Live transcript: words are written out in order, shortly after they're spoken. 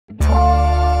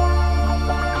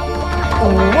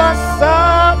What's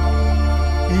up,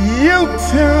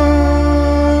 YouTube?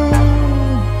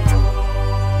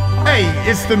 Hey,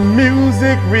 it's the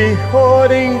Music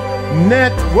Recording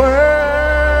Network.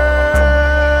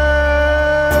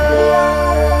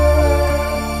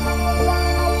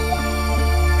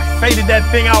 Faded that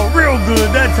thing out real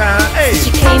good that time. Hey, she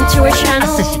came to our channel.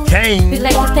 I said she came. We'd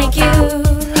like to thank you.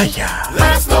 Yeah.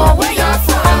 Let us know where you're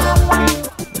from.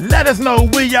 Let us know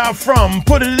where y'all from.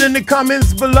 Put it in the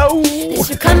comments below. Thanks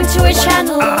for coming to our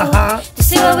channel to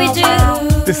see what we do.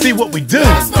 To see what we do.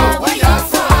 Let us know where you're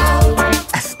from.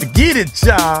 Ask to get it,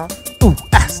 y'all. Ooh,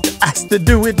 ask to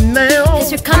do it now.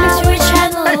 Thanks for coming to our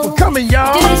channel. Hey, for coming,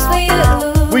 y'all. We do this for you.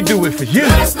 We do it for you.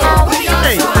 Let us know where you're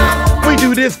Hey, from. we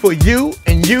do this for you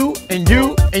and you and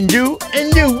you and you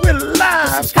and you. We're live.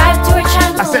 Subscribe to our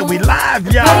channel. I said we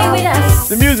live, y'all. Party with us.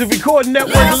 The Music Recording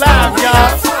Network live,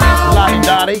 y'all. Lottie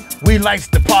Dottie, we likes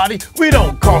to party. We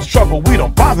don't cause trouble, we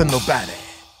don't bother nobody.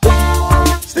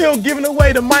 Still giving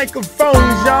away the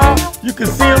microphones, y'all. You can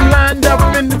see them lined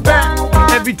up in the back.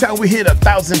 Every time we hit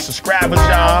 1,000 subscribers,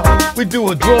 y'all, we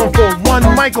do a draw for one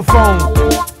microphone.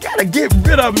 Gotta get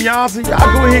rid of them, y'all. So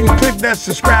y'all go ahead and click that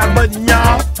subscribe button,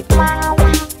 y'all.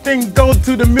 Then go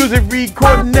to the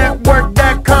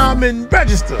musicrecordingnetwork.com and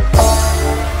register.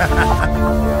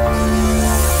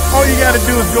 All you gotta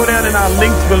do is go down in our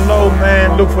links below,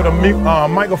 man. Look for the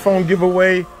microphone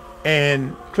giveaway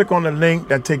and click on the link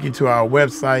that take you to our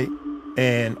website.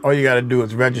 And all you gotta do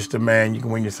is register, man. You can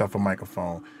win yourself a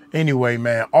microphone. Anyway,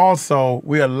 man, also,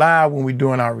 we are live when we're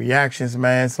doing our reactions,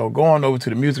 man. So go on over to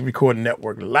the Music Recording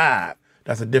Network Live.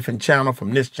 That's a different channel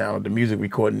from this channel, the Music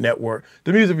Recording Network.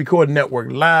 The Music Recording Network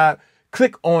Live.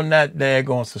 Click on that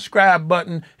daggone subscribe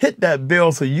button. Hit that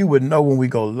bell so you would know when we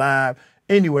go live.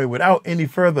 Anyway, without any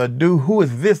further ado, who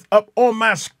is this up on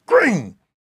my screen?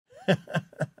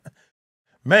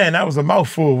 Man, that was a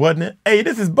mouthful, wasn't it? Hey,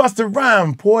 this is Busta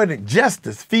Rhyme, Poetic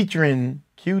Justice, featuring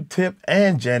Q-Tip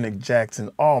and Janet Jackson.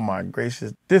 Oh my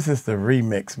gracious, this is the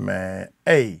remix, man.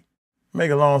 Hey, make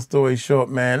a long story short,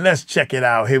 man, let's check it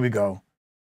out. Here we go.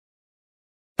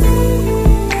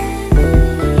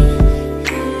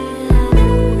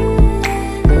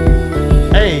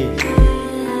 Hey.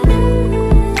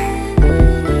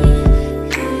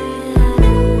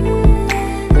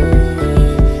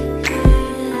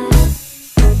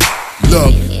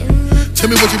 Look, tell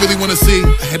me what you really want to see.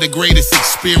 I had the greatest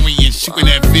experience shooting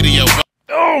that video.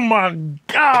 Oh my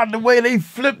God, the way they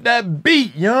flipped that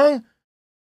beat, young.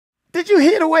 Did you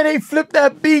hear the way they flipped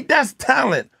that beat? That's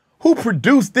talent. Who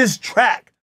produced this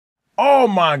track? Oh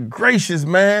my gracious,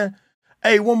 man.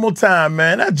 Hey, one more time,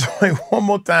 man. That joint one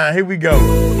more time. Here we go.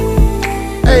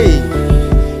 Hey.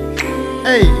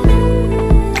 Hey.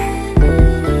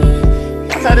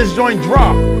 Watch how this joint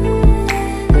drop.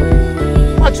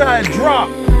 Watch how it drop.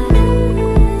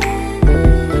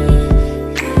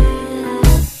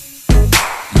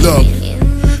 Look,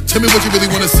 tell me what you really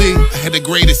want to see. I had the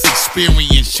greatest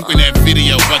experience shooting that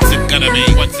video. What's it gonna be?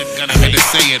 What's it gonna be? I had to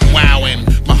say it, wowing.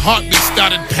 My heartbeat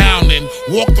started pounding.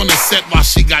 Walked on the set while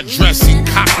she got dressed. Seen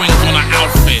cock rings on her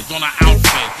outfit.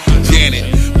 Janet,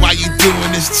 why you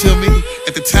doing this to me?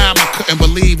 At the time I couldn't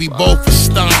believe we both were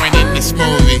starring in this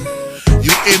movie.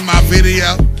 You in my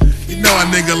video? You know a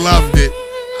nigga loved it.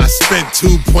 I spent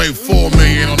 $2.4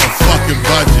 million on a fucking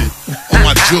budget. On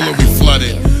my jewelry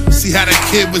flooded. See how the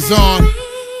kid was on?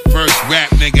 First rap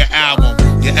nigga album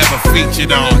you ever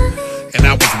featured on. And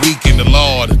I was weak in the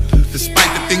Lord.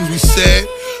 Despite the things we said,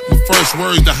 my first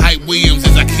words to Hype Williams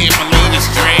is I can't believe this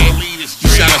dream. You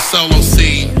shot a solo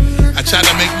scene. I tried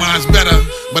to make mine better,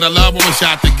 but I love when we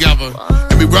shot together.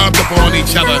 And we rubbed up on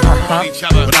each other.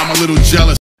 But I'm a little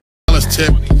jealous,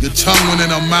 Tip. Your tongue went in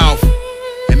her mouth.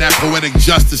 In that Poetic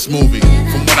Justice movie,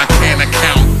 from what I can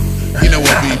account. You know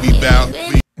what we be about.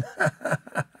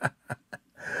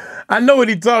 I know what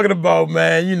he's talking about,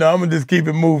 man. You know, I'm gonna just keep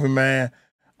it moving, man.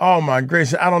 Oh my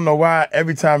gracious, I don't know why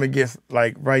every time it gets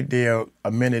like right there,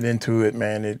 a minute into it,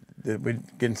 man, we're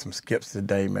getting some skips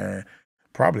today, man.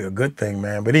 Probably a good thing,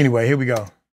 man. But anyway, here we go.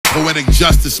 Poetic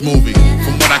Justice movie,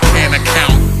 from what I can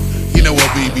account. You know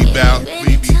what we be about.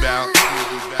 We be about.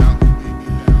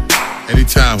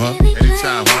 Anytime, huh?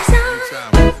 Anytime,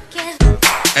 huh?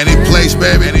 Any place,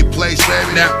 baby. Any place,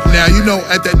 baby. Now, you know,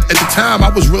 at the time, I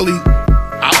really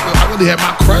had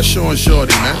my crush on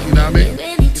Shorty, man. You know what I mean? You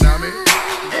know what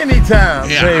I mean? Great time,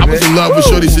 Yeah, baby. I was in love with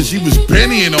Shorty since she was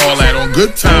Benny and all that on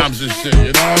Good Times and shit.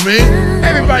 You know what I mean?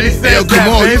 Everybody says Hey, yo, come that,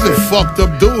 on, baby. you's a fucked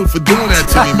up dude for doing that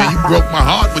to me, man. You broke my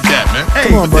heart with that, man. Hey,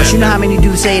 Come on, bro. You know how many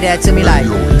dudes say that to me, like,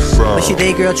 but she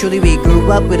they girl, truly we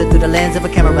grew up with her through the lens of a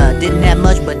camera. Didn't have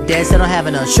much, but dead set on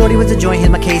having her. Shorty was a joint,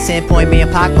 here's my case in point. Me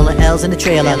and Pac pulling L's in the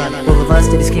trailer. Both of us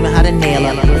did scheming how to nail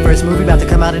her. The first movie about to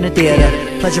come out in the theater.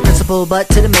 Pleasure principle, but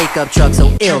to the makeup truck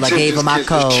so ill. I gave her my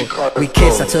code. We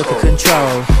kissed, I took her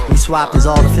control. We swapped as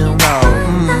all the film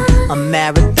roll. A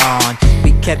marathon.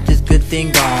 We kept this good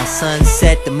thing going.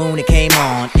 Sunset, the moon it came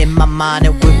on. In my mind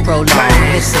it would prolong.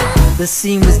 Listen, the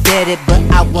scene was deaded, but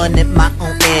I wanted my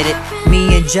own edit.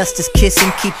 Me and Justice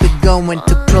kissing, keep it going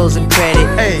to closing credit.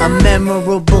 A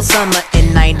memorable summer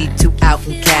in '92 out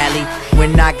in Cali.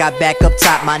 When I got back up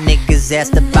top, my niggas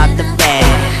asked about the fatty.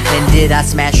 Then did I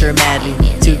smash her madly?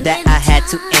 To that I had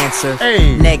to answer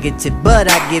negative, but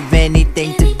I give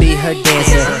anything to be her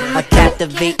dancer. A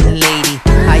captivating lady,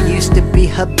 I used to be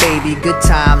her baby. Good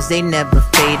times, they never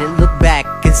faded. Look back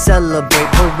and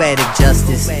celebrate poetic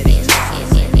justice.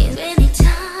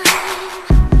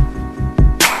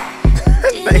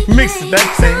 They mix that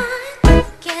thing.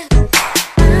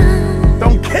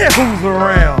 Don't care who's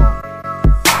around.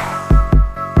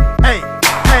 Hey,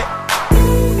 hey.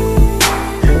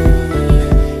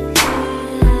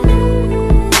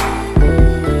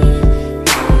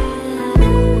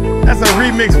 That's a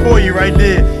remix for you right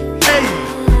there. Hey.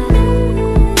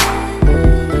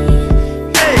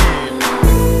 Hey.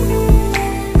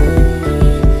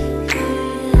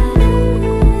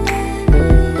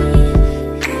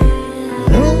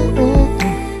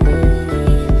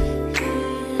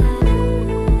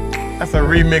 That's a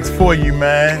remix for you,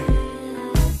 man.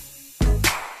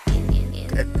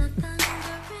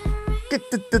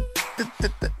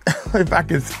 If I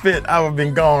could spit, I would have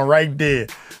been gone right there.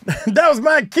 That was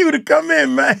my cue to come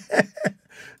in, man.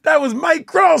 That was Mike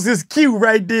Cross's cue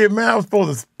right there, man. I was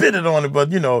supposed to spit it on it,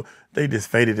 but you know, they just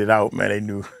faded it out, man. They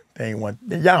knew they ain't want.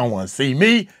 Y'all don't want to see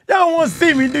me. Y'all don't want to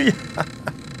see me, do you?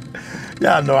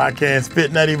 Y'all know I can't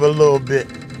spit, not even a little bit.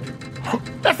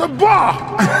 That's a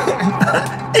bar.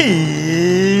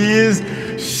 Is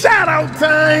shout out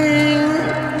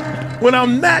time. When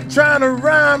I'm not trying to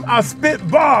rhyme, I spit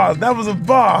bars. That was a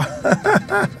bar.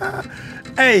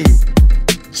 Hey,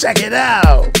 check it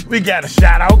out. We got a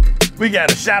shout out. We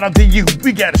got a shout out to you.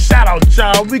 We got a shout out,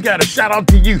 y'all. We got a shout out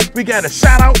to you. We got a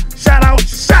shout out, shout out,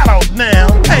 shout out now.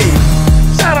 Hey,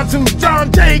 shout out to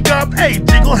John Jacob. Hey,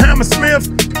 Jingleheimer Smith.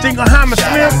 Jingleheimer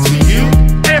Smith. To you.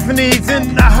 Anthony's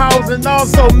in the house and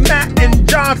also Matt and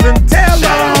Jonathan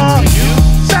Taylor.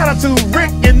 Shout out to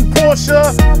Rick and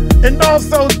Portia and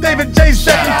also David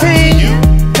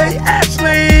J17. Hey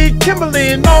Ashley,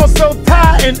 Kimberly and also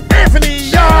Ty and Anthony,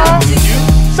 y'all.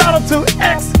 Shout out to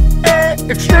X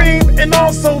Extreme and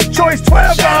also Choice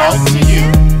 12, y'all.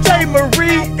 J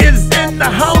Marie is in the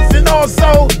house and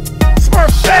also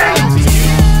Smurf Bang.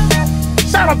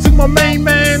 Shout out to my main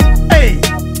man. Hey,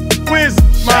 where's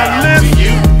my lip?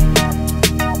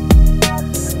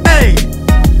 Hey,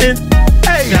 and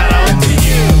hey.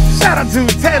 Shout out to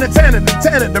Tanner, the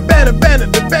Banner, the Banner,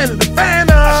 the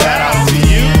Banner. Shout out to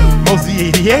you.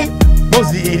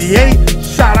 Mosey 88,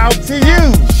 shout out to you.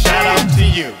 Shout out to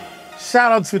you.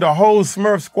 Shout out to the whole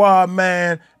Smurf squad,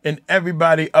 man, and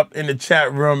everybody up in the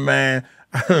chat room, man.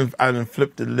 I done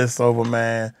flipped the list over,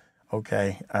 man.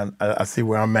 Okay, I see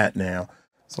where I'm at now.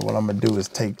 So what I'm gonna do is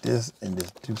take this and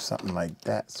just do something like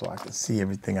that so I can see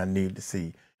everything I need to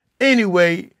see.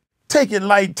 Anyway, take it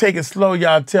light, take it slow,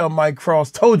 y'all. Tell Mike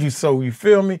Cross, told you so, you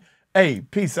feel me? Hey,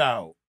 peace out.